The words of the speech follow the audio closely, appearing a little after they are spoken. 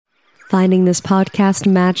Finding this podcast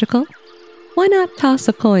magical? Why not toss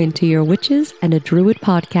a coin to your Witches and a Druid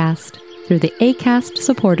podcast through the Acast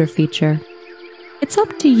supporter feature? It's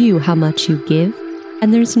up to you how much you give,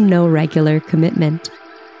 and there's no regular commitment.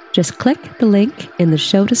 Just click the link in the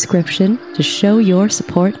show description to show your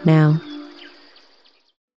support now.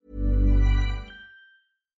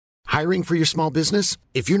 Hiring for your small business?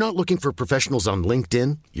 If you're not looking for professionals on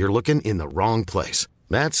LinkedIn, you're looking in the wrong place.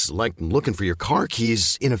 That's like looking for your car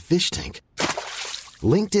keys in a fish tank.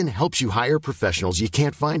 LinkedIn helps you hire professionals you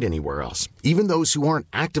can't find anywhere else, even those who aren't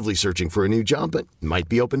actively searching for a new job but might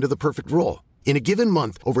be open to the perfect role. In a given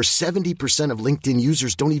month, over 70% of LinkedIn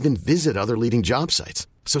users don't even visit other leading job sites.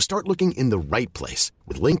 So start looking in the right place.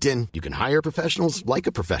 With LinkedIn, you can hire professionals like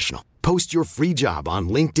a professional. Post your free job on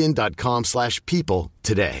linkedin.com/people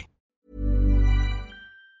today.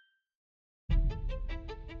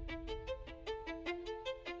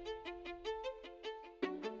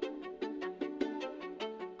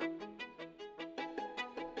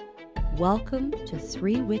 Welcome to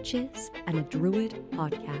Three Witches and a Druid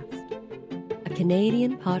podcast, a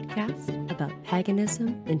Canadian podcast about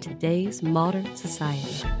paganism in today's modern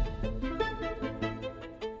society.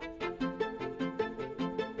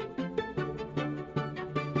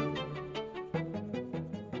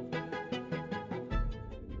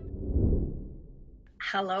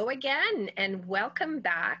 Hello again, and welcome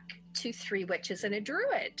back to Three Witches and a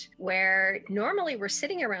Druid, where normally we're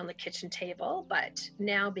sitting around the kitchen table, but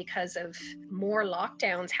now because of more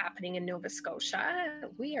lockdowns happening in Nova Scotia,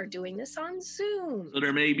 we are doing this on Zoom. So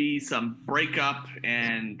there may be some breakup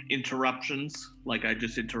and interruptions, like I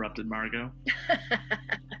just interrupted Margot.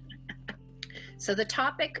 So the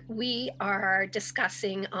topic we are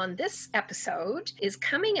discussing on this episode is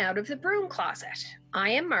coming out of the broom closet. I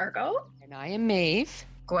am Margot. And I am Maeve.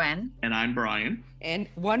 Gwen. And I'm Brian. And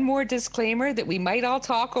one more disclaimer that we might all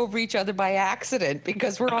talk over each other by accident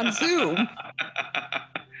because we're on Zoom.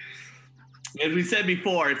 As we said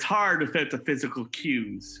before, it's hard without the physical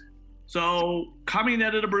cues. So coming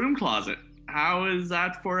out of the broom closet, how is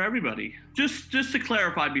that for everybody? Just to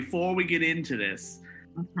clarify before we get into this,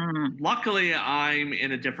 luckily I'm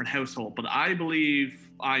in a different household, but I believe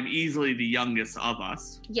I'm easily the youngest of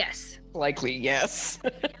us. Yes. Likely, yes.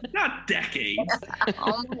 Not decades.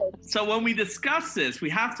 So when we discuss this, we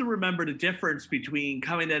have to remember the difference between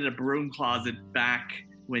coming out of the broom closet back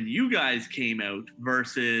when you guys came out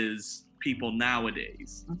versus people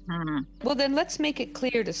nowadays. Well, then let's make it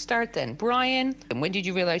clear to start then. Brian, when did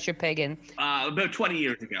you realize you're pagan? About 20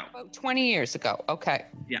 years ago. About 20 years ago. Okay.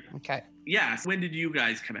 Yeah. Okay. Yes. When did you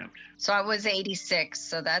guys come out? So I was 86,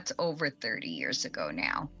 so that's over 30 years ago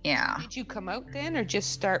now. Yeah. Did you come out then or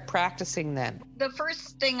just start practicing then? The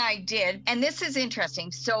first thing I did, and this is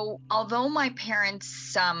interesting. So although my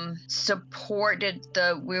parents supported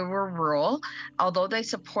we were rural, although they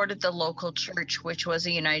supported the local church, which was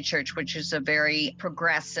a United Church, which is a very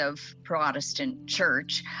progressive Protestant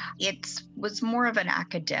church, it was more of an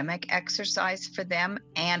academic exercise for them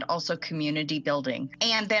and also community building.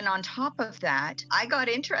 And then on top of that, I got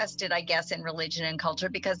interested, I guess, in religion and culture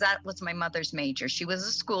because that was my mother's major. She was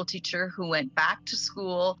a school teacher who went back to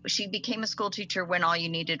school. She became a school teacher when all you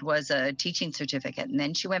needed was a teaching certificate. And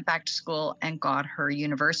then she went back to school and got her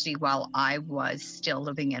university while I was still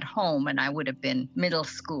living at home, and I would have been middle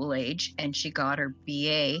school age. And she got her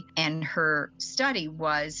BA, and her study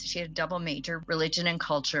was, she had a double major, religion and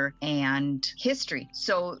culture and history.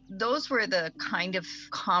 So those were the kind of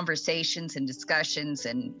conversations and discussions,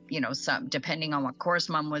 and, some, depending on what course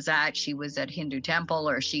mom was at, she was at Hindu temple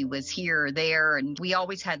or she was here or there. And we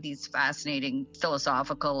always had these fascinating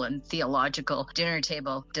philosophical and theological dinner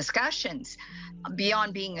table discussions.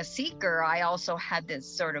 Beyond being a seeker, I also had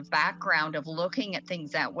this sort of background of looking at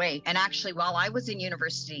things that way. And actually, while I was in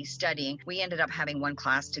university studying, we ended up having one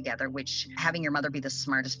class together, which having your mother be the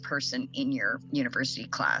smartest person in your university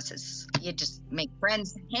classes, you just make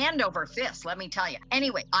friends hand over fist, let me tell you.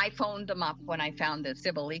 Anyway, I phoned them up when I found the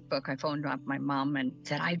Sybil Leek book. I phoned up my mom and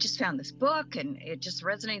said, I just found this book and it just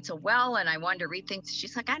resonates so well. And I wanted to read things.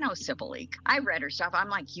 She's like, I know Sybil Leek. I read her stuff. I'm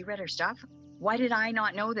like, you read her stuff? Why did I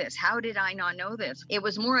not know this? How did I not know this? It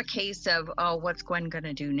was more a case of, oh, what's Gwen going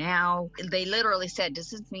to do now? They literally said,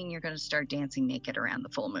 does this mean you're going to start dancing naked around the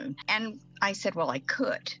full moon? And I said, well, I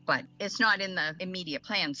could, but it's not in the immediate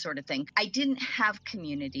plan sort of thing. I didn't have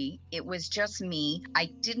community. It was just me. I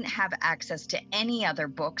didn't have access to any other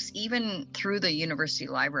books, even through the university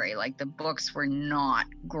library. Like, the books were not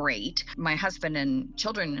great. My husband and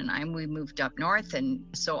children and I, we moved up north. And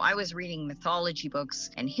so I was reading mythology books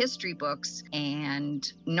and history books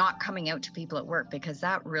and not coming out to people at work, because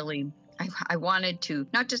that really, I wanted to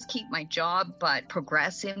not just keep my job, but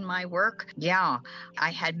progress in my work. Yeah, I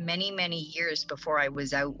had many, many years before I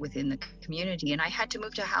was out within the community, and I had to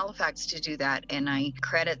move to Halifax to do that. And I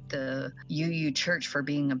credit the UU Church for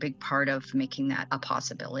being a big part of making that a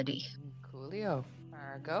possibility. Coolio.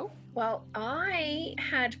 Margot? Well, I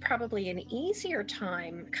had probably an easier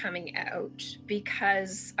time coming out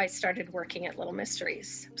because I started working at Little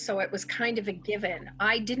Mysteries. So it was kind of a given.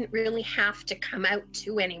 I didn't really have to come out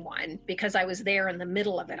to anyone because I was there in the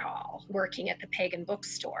middle of it all, working at the Pagan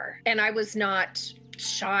bookstore. And I was not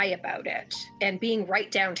shy about it. And being right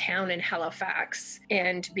downtown in Halifax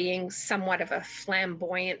and being somewhat of a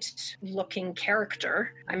flamboyant looking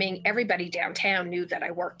character, I mean, everybody downtown knew that I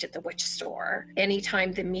worked at the witch store.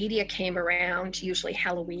 Anytime the media came around, usually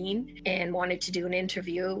Halloween, and wanted to do an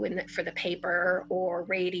interview for the paper or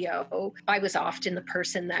radio, I was often the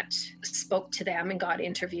person that spoke to them and got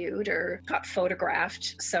interviewed or got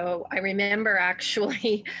photographed. So I remember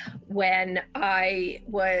actually when I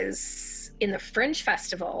was in the Fringe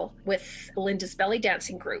Festival with Linda's belly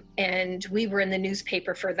dancing group, and we were in the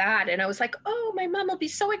newspaper for that, and I was like, oh, my mom will be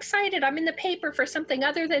so excited. I'm in the paper for something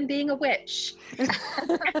other than being a witch.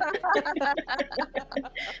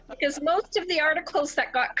 Because most of the articles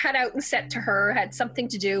that got cut out and sent to her had something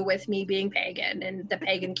to do with me being pagan and the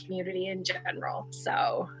pagan community in general.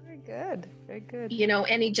 So Good. Very good. you know,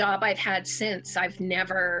 any job I've had since, I've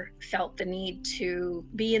never felt the need to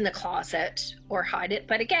be in the closet or hide it.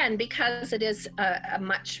 But again, because it is a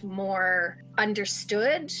much more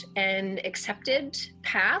understood and accepted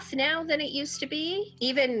path now than it used to be.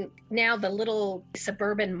 Even now, the little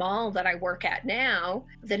suburban mall that I work at now,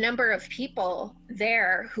 the number of people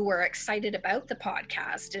there who are excited about the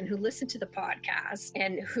podcast and who listen to the podcast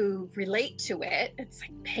and who relate to it, it's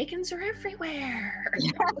like pagans are everywhere.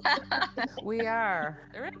 We are.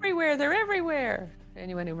 They're everywhere. They're everywhere.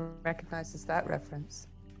 Anyone who recognizes that reference.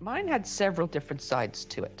 Mine had several different sides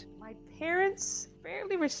to it. My parents,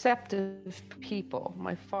 fairly receptive people.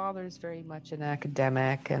 My father is very much an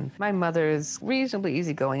academic, and my mother is reasonably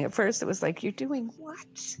easygoing. At first, it was like, you're doing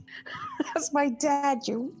what? That's my dad.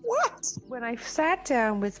 You're what? When I sat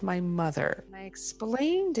down with my mother, I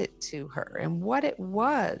explained it to her and what it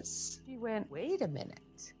was. She went, wait a minute.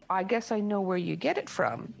 I guess I know where you get it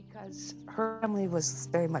from, because her family was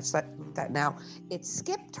very much that now. It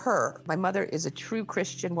skipped her. My mother is a true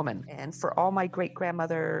Christian woman, and for all my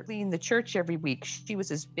great-grandmother cleaned the church every week, she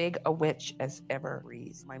was as big a witch as ever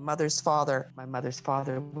breathed. My mother's father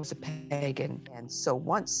was a pagan, and so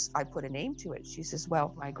once I put a name to it, she says,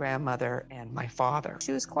 well, my grandmother and my father.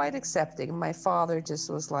 She was quite accepting. My father just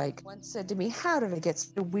was like, once said to me, how did I get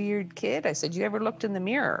such a weird kid? I said, you ever looked in the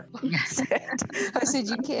mirror? I said,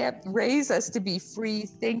 you can't raise us to be free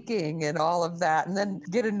thinking and all of that and then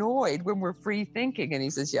get annoyed when we're free thinking. And he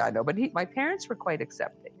says, yeah, I know. But my parents were quite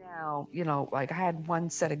accepting. Now, you know, like I had one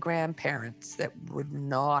set of grandparents that would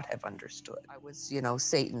not have understood. I was, you know,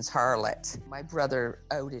 Satan's harlot. My brother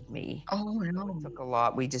outed me. Oh, no. It took a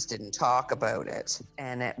lot. We just didn't talk about it.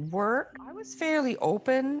 And at work, I was fairly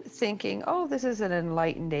open, thinking, oh, this is an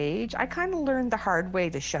enlightened age. I kind of learned the hard way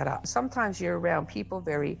to shut up. Sometimes you're around people,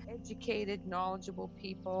 very educated, knowledgeable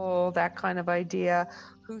people, that kind of idea,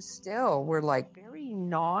 who still were like very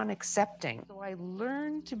non-accepting. So I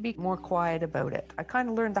learned to be more quiet about it. I kind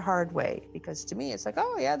of learned the hard way, because to me, it's like,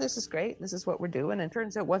 oh yeah, this is great. This is what we're doing. And it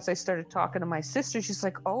turns out once I started talking to my sister, she's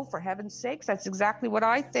like, oh, for heaven's sakes, that's exactly what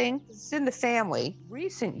I think. It's in the family.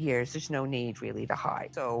 Recent years, there's no need really to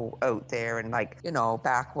hide. So out there, and like, you know,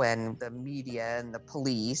 back when the media and the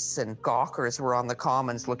police and gawkers were on the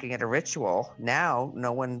commons looking at a ritual, now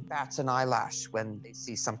no one bats an eyelash when they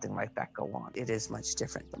see something like that go on. It is much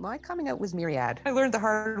different. But my coming out was myriad. I learned the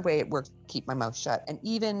hard way at work to keep my mouth shut. And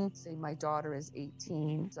even, say, my daughter is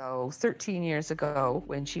 18, so 13 years ago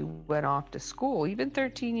when she went off to school, even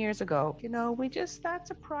 13 years ago, you know,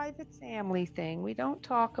 that's a private family thing. We don't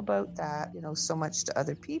talk about that, you know, so much to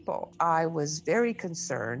other people. I was very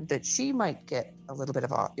concerned that she might get a little bit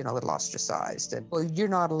of, you know, a little ostracized. And, well, you're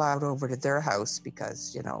not allowed over to their house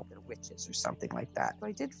because, you know, they're witches or something like that. So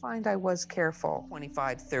I did find I was careful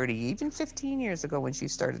 25, 30, even 15 years ago when she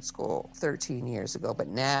started school, 13 years ago. But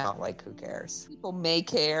now, like, who cares? People may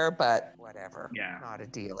care, but whatever. Yeah. Not a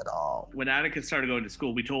deal at all. When Atticus started going to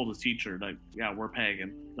school, we told his teacher, like, yeah, we're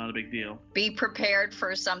pagan. Not a big deal. Be prepared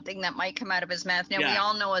for something that might come out of his mouth. Now, we Yeah.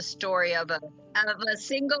 all know a story of a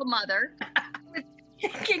single mother with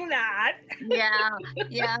thinking that.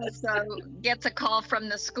 Yeah. So gets a call from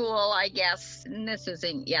the school, I guess. And this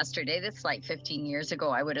isn't yesterday. This is like 15 years ago,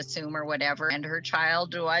 I would assume, or whatever. And her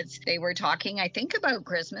child they were talking, I think, about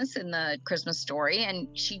Christmas in the Christmas story. And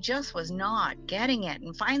she just was not getting it.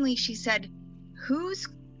 And finally she said, "Who's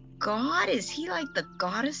God? Is he like the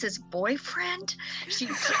goddess's boyfriend?" She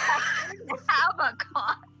didn't have a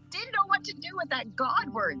God. Didn't know what to do with that God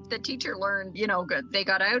word. The teacher learned, they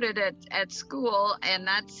got outed at school, and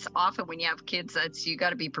that's often when you have kids, you got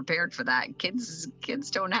to be prepared for that. Kids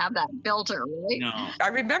don't have that filter, right? No. I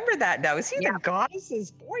remember that now. Is he the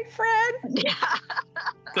goddess's boyfriend? Yeah.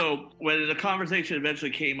 So when the conversation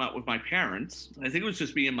eventually came up with my parents, I think it was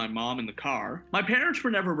just me and my mom in the car. My parents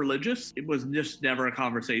were never religious. It was just never a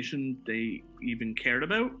conversation they even cared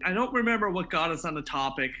about. I don't remember what got us on the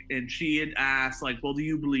topic, and she had asked, like, well, do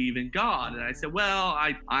you believe in God? And I said, well,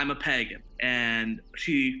 I'm a pagan. And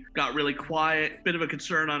she got really quiet, bit of a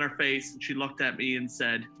concern on her face, and she looked at me and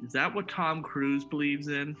said, "Is that what Tom Cruise believes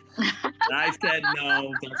in?" And I said,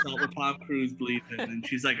 "No, that's not what Tom Cruise believes in." And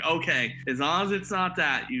she's like, "Okay, as long as it's not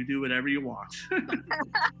that, you do whatever you want."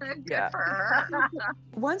 Good for her.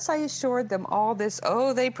 Once I assured them all this,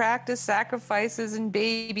 they practice sacrifices and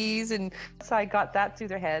babies, and so I got that through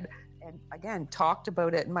their head. And again, talked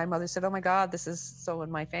about it, and my mother said, "Oh my God, this is so in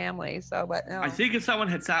my family." So, but no. I think if someone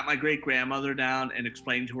had sat my great grandmother down and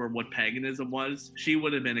explained to her what paganism was, she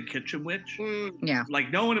would have been a kitchen witch. Yeah. Like,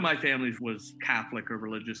 no one in my family was Catholic or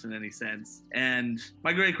religious in any sense. And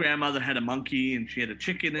my great grandmother had a monkey, and she had a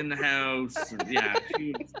chicken in the house. And yeah,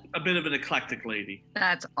 she was a bit of an eclectic lady.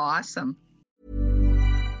 That's awesome.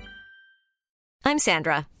 I'm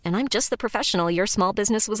Sandra, and I'm just the professional your small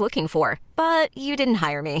business was looking for. But you didn't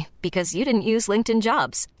hire me because you didn't use LinkedIn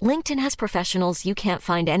Jobs. LinkedIn has professionals you can't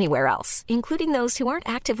find anywhere else, including those who aren't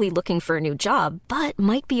actively looking for a new job, but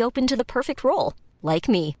might be open to the perfect role, like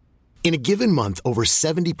me. In a given month, over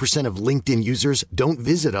 70% of LinkedIn users don't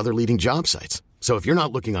visit other leading job sites. So if you're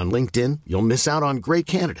not looking on LinkedIn, you'll miss out on great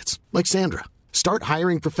candidates like Sandra. Start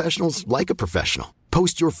hiring professionals like a professional.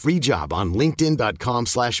 Post your free job on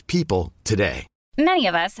linkedin.com/people today. Many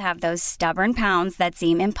of us have those stubborn pounds that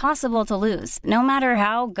seem impossible to lose, no matter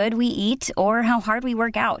how good we eat or how hard we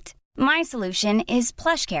work out. My solution is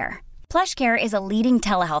PlushCare. PlushCare is a leading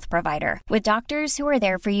telehealth provider with doctors who are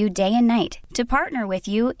there for you day and night to partner with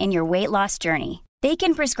you in your weight loss journey. They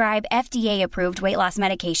can prescribe FDA-approved weight loss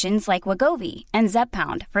medications like Wegovy and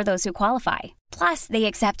Zepbound for those who qualify. Plus, they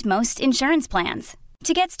accept most insurance plans.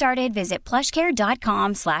 To get started, visit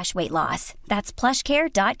plushcare.com/weightloss. That's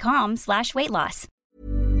plushcare.com/weightloss.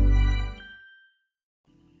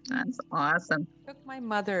 That's awesome. I took my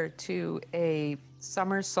mother to a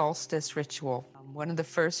summer solstice ritual. One of the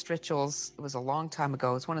first rituals, it was a long time ago,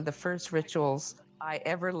 it was one of the first rituals I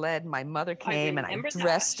ever led. My mother came and I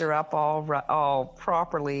dressed her up all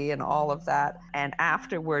properly and all of that. And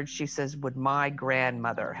afterwards she says, "Would my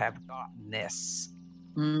grandmother have gotten this?"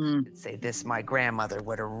 I'd say this, my grandmother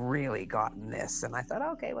would have really gotten this. And I thought,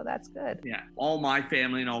 okay, well, that's good. Yeah. All my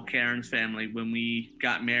family and all Karen's family, when we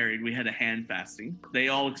got married, we had a hand fasting. They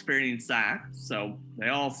all experienced that. So they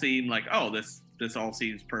all seemed like, oh, this all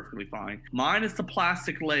seems perfectly fine. Mine is the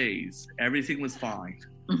plastic lays. Everything was fine.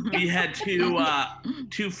 We had two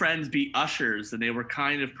friends be ushers, and they were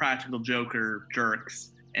kind of practical joker jerks.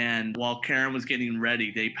 And while Karen was getting ready,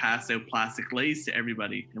 they passed out plastic lays to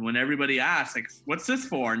everybody. And when everybody asked, like, "What's this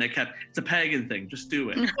for?" And they kept, "It's a pagan thing, just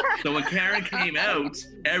do it." So when Karen came out,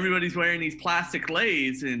 everybody's wearing these plastic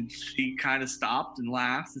lays, and she kind of stopped and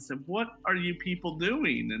laughed and said, "What are you people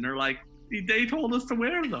doing?" And they're like, "They told us to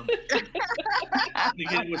wear them."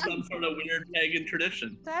 It was some sort of weird pagan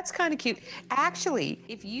tradition. That's kind of cute. Actually,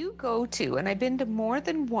 if you go to, and I've been to more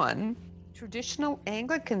than one traditional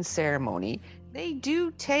Anglican ceremony, they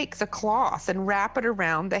do take the cloth and wrap it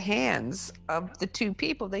around the hands of the two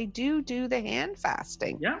people. They do the hand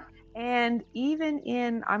fasting. Yeah. And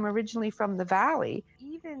even I'm originally from the Valley,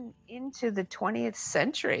 even into the 20th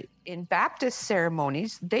century, in Baptist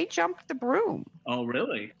ceremonies, they jumped the broom. Oh,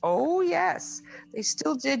 really? Oh, yes. They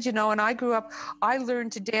still did, and I grew up, I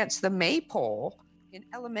learned to dance the maypole in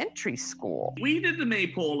elementary school. We did the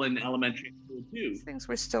maypole in elementary school too. These things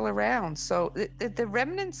were still around, so the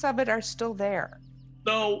remnants of it are still there.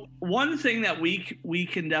 So one thing that we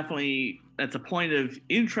can definitely, that's a point of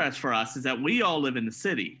interest for us, is that we all live in the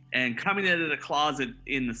city, and coming out of the closet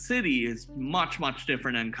in the city is much, much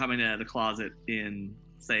different than coming out of the closet in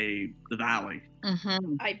say, the Valley.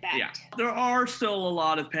 Mm-hmm. I bet. Yeah. There are still a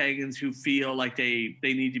lot of pagans who feel like they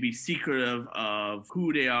need to be secretive of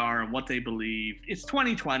who they are and what they believe. It's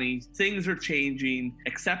 2020. Things are changing.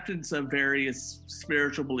 Acceptance of various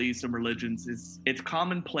spiritual beliefs and religions it's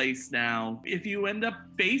commonplace now. If you end up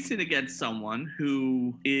facing against someone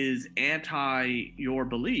who is anti your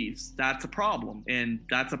beliefs, that's a problem. And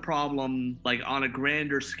that's a problem like on a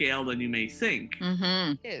grander scale than you may think.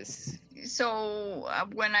 Mm-hmm. Yes. So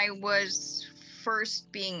when I was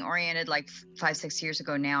first being oriented like 5-6 years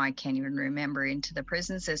ago now, I can't even remember, into the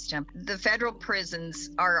prison system, the federal prisons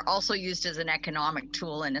are also used as an economic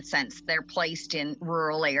tool in a sense. They're placed in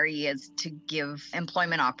rural areas to give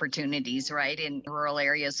employment opportunities, right, in rural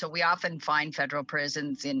areas. So we often find federal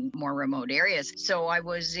prisons in more remote areas. So I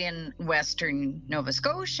was in Western Nova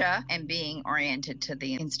Scotia and being oriented to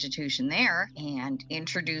the institution there and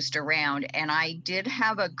introduced around. And I did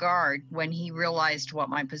have a guard, when he realized what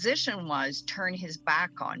my position was, turn his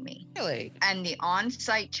back on me. Really? And the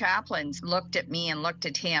on-site chaplains looked at me and looked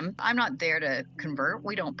at him. I'm not there to convert.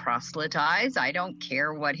 We don't proselytize. I don't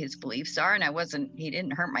care what his beliefs are. And he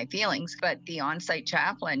didn't hurt my feelings. But the on-site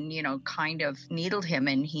chaplain, kind of needled him.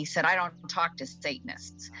 And he said, I don't talk to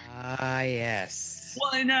Satanists. Ah, yes.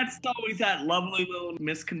 Well, and that's always that lovely little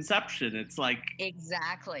misconception. It's like,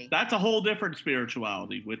 Exactly. that's a whole different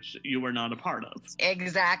spirituality, which you were not a part of.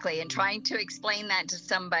 Exactly. And trying to explain that to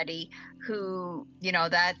somebody who,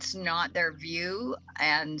 that's not their view.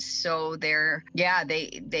 And so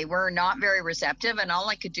they were not very receptive. And all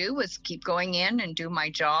I could do was keep going in and do my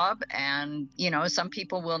job. And, some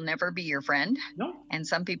people will never be your friend. No. And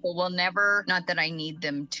some people will never, not that I need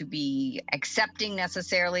them to be accepting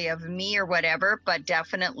necessarily of me or whatever, but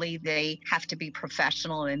definitely they have to be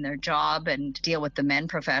professional in their job and deal with the men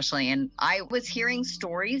professionally. And I was hearing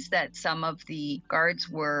stories that some of the guards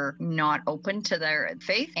were not open to their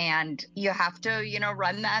faith. And you have to,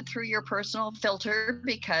 run that through your personal filter,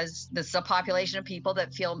 because this is a population of people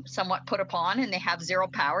that feel somewhat put upon and they have zero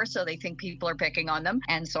power. So they think people are picking on them.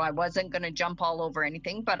 And so I wasn't going to jump all over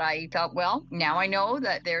anything, but I thought, well, now I know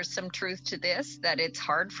that there's some truth to this, that it's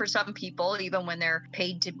hard for some people, even when they're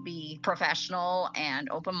paid to be professional and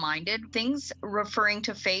open-minded. Things referring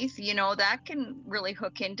to faith, that can really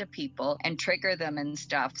hook into people and trigger them and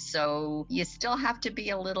stuff. So you still have to be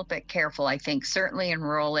a little bit careful, I think, certainly in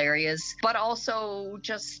rural areas, but also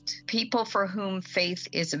just people for whom faith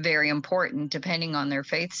is very important, depending on their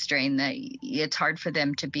faith strain, that it's hard for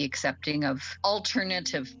them to be accepting of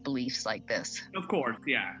alternative beliefs like this. Of course,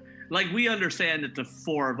 yeah. Like, we understand that the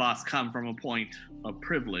four of us come from a point of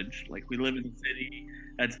privilege. Like, we live in a city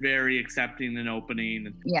that's very accepting and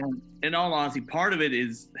opening. Yeah. In all honesty, part of it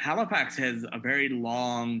is Halifax has a very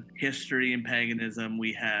long history in paganism.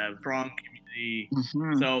 We have strong community.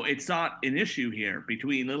 Mm-hmm. So it's not an issue here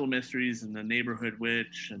between Little Mysteries and the Neighborhood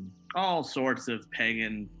Witch and all sorts of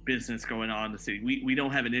pagan business going on in the city. We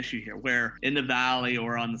don't have an issue here, where in the Valley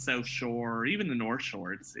or on the South Shore or even the North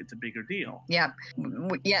Shore, it's a bigger deal. Yeah.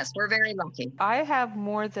 Yes, we're very lucky. I have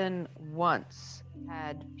more than once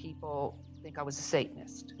had people think I was a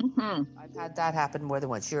Satanist. Mm-hmm. I've had that happen more than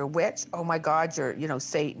once. You're a witch? Oh my God, you're,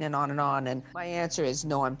 Satan, and on and on. And my answer is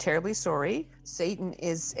no, I'm terribly sorry. Satan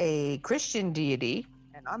is a Christian deity,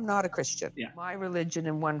 and I'm not a Christian. Yeah. My religion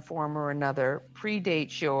in one form or another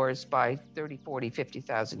predates yours by 30, 40,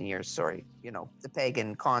 50,000 years. Sorry, the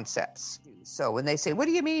pagan concepts. So when they say, what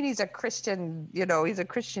do you mean he's a Christian, he's a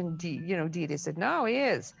Christian deity? I said, no, he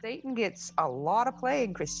is. Satan gets a lot of play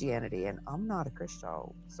in Christianity, and I'm not a Christian.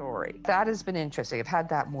 Oh, sorry. That has been interesting. I've had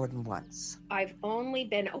that more than once. I've only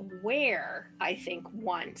been aware, I think,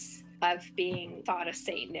 once of being thought a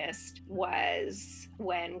Satanist was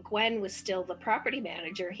when Gwen was still the property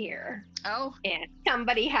manager here. Oh. And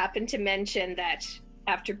somebody happened to mention that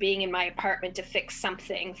after being in my apartment to fix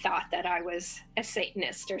something, thought that I was a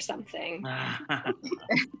Satanist or something.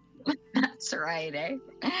 That's right, eh?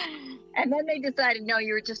 And then they decided, no,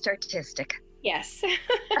 you were just artistic. Yes.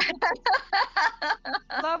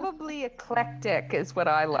 Lovably eclectic is what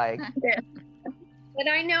I like. But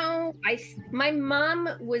I know my mom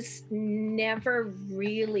was never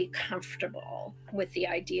really comfortable with the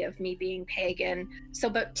idea of me being pagan. So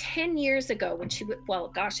about 10 years ago when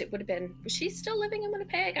it would have been, was she still living in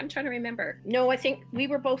Winnipeg? I'm trying to remember. No, I think we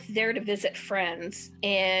were both there to visit friends.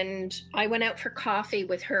 And I went out for coffee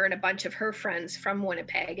with her and a bunch of her friends from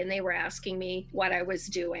Winnipeg. And they were asking me what I was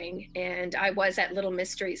doing. And I was at Little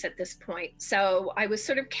Mysteries at this point. So I was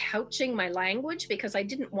sort of couching my language because I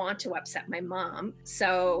didn't want to upset my mom.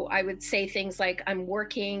 So I would say things like, I'm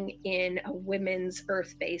working in a women's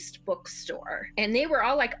earth-based bookstore. And they were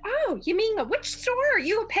all like, oh, you mean a witch store? Are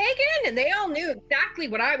you a pagan? And they all knew exactly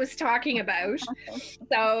what I was talking about.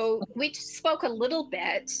 So we spoke a little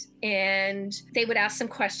bit, and they would ask some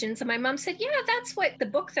questions. And my mom said, yeah, that's what the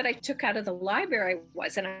book that I took out of the library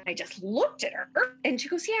was. And I just looked at her, and she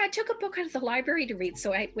goes, yeah, I took a book out of the library to read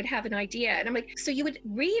so I would have an idea. And I'm like, so you would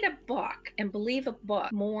read a book and believe a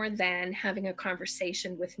book more than having a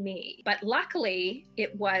conversation with me. But luckily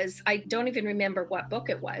it was, I don't even remember what book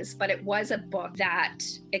it was, but it was a book that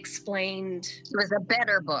explained. It was a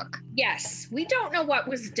better book. Yes. We don't know what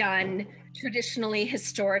was done traditionally,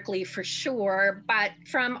 historically, for sure, but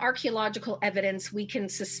from archaeological evidence, we can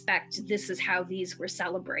suspect this is how these were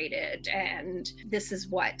celebrated, and this is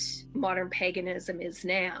what modern paganism is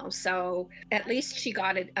now. So at least she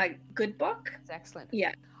got a good book. That's excellent.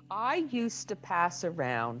 Yeah. I used to pass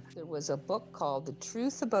around, there was a book called The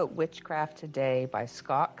Truth About Witchcraft Today by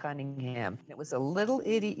Scott Cunningham. It was a little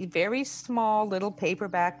very small little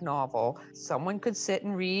paperback novel. Someone could sit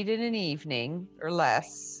and read in an evening or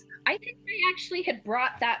less. I think I actually had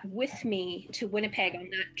brought that with me to Winnipeg on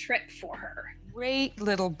that trip for her. Great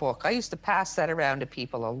little book. I used to pass that around to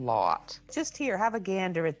people a lot. Just here, have a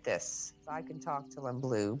gander at this. I can talk till I'm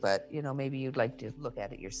blue, but maybe you'd like to look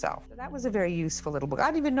at it yourself. That was a very useful little book. I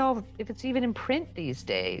don't even know if it's even in print these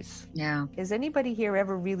days. Yeah. Has anybody here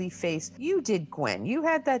ever really faced, you did, Gwen, you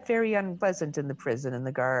had that very unpleasant in the prison and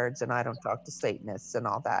the guards, and I don't talk to Satanists and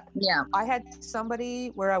all that. Yeah. I had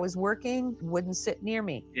somebody where I was working wouldn't sit near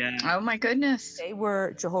me. Yeah. Oh my goodness. They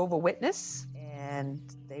were Jehovah's Witness, and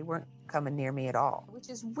they weren't coming near me at all, which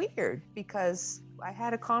is weird because I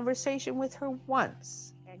had a conversation with her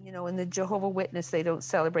once. And, in the Jehovah's Witness, they don't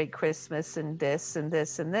celebrate Christmas and this and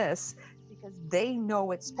this and this because they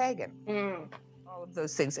know it's pagan. All of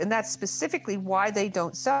those things. And that's specifically why they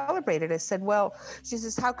don't celebrate it. I said, well, she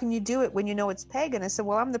says, how can you do it when you know it's pagan? I said,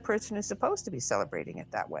 well, I'm the person who's supposed to be celebrating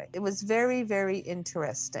it that way. It was very, very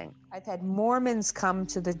interesting. I've had Mormons come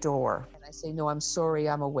to the door and I say, no, I'm sorry,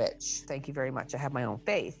 I'm a witch. Thank you very much. I have my own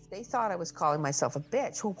faith. They thought I was calling myself a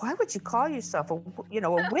bitch. Well, why would you call yourself a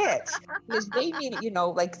witch? Because they mean it,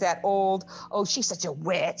 like that old, oh, she's such a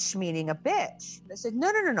witch, meaning a bitch. I said,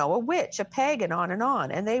 no, a witch, a pagan, on and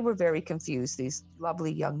on. And they were very confused, these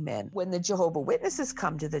lovely young men. When the Jehovah's Witnesses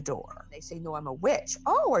come to the door, they say, no, I'm a witch.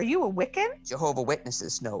 Oh, are you a Wiccan? Jehovah's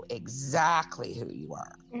Witnesses know exactly who you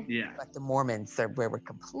are. Yeah. But the Mormons were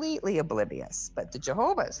completely oblivious. But the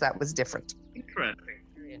Jehovah's, that was different. Interesting.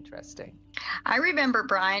 Very interesting. I remember,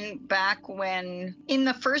 Brian, back when, in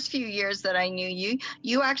the first few years that I knew you,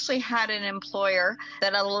 you actually had an employer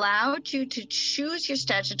that allowed you to choose your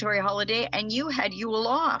statutory holiday, and you had Yule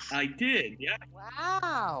off. I did, yeah.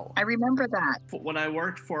 Wow. I remember that. When I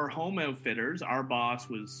worked for Home Outfitters, our boss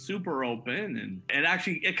was super open, and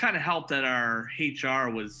it kind of helped that our HR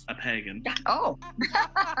was a pagan. Oh.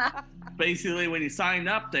 Basically, when you signed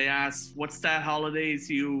up, they asked what stat holidays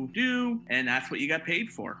you do, and that's what you got paid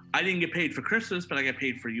for. I didn't get paid for Christmas, but I got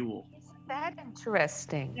paid for Yule. Isn't that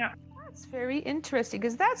interesting? Yeah. That's very interesting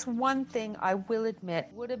because that's one thing I will admit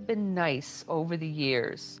would have been nice over the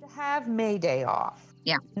years to have May Day off.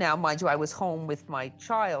 Yeah. Now, mind you, I was home with my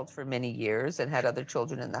child for many years and had other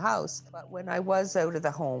children in the house. But when I was out of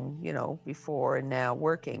the home, before and now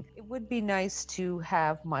working, it would be nice to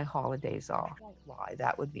have my holidays off. Why?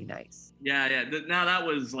 That would be nice. Yeah. Now that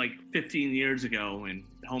was like 15 years ago, and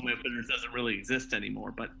Home Outfitters doesn't really exist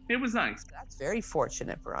anymore, but it was nice. That's very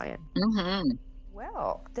fortunate, Brian. Mm-hmm.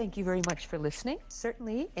 Well, thank you very much for listening.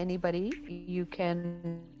 Certainly, anybody, you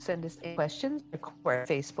can send us any questions to our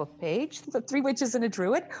Facebook page, The Three Witches and a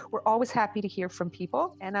Druid. We're always happy to hear from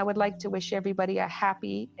people. And I would like to wish everybody a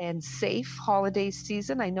happy and safe holiday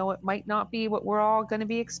season. I know it might not be what we're all going to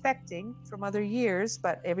be expecting from other years,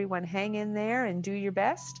 but everyone hang in there and do your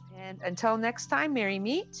best. And until next time, merry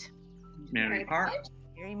meet. Merry part.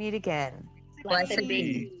 Merry meet again. Blessed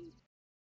be.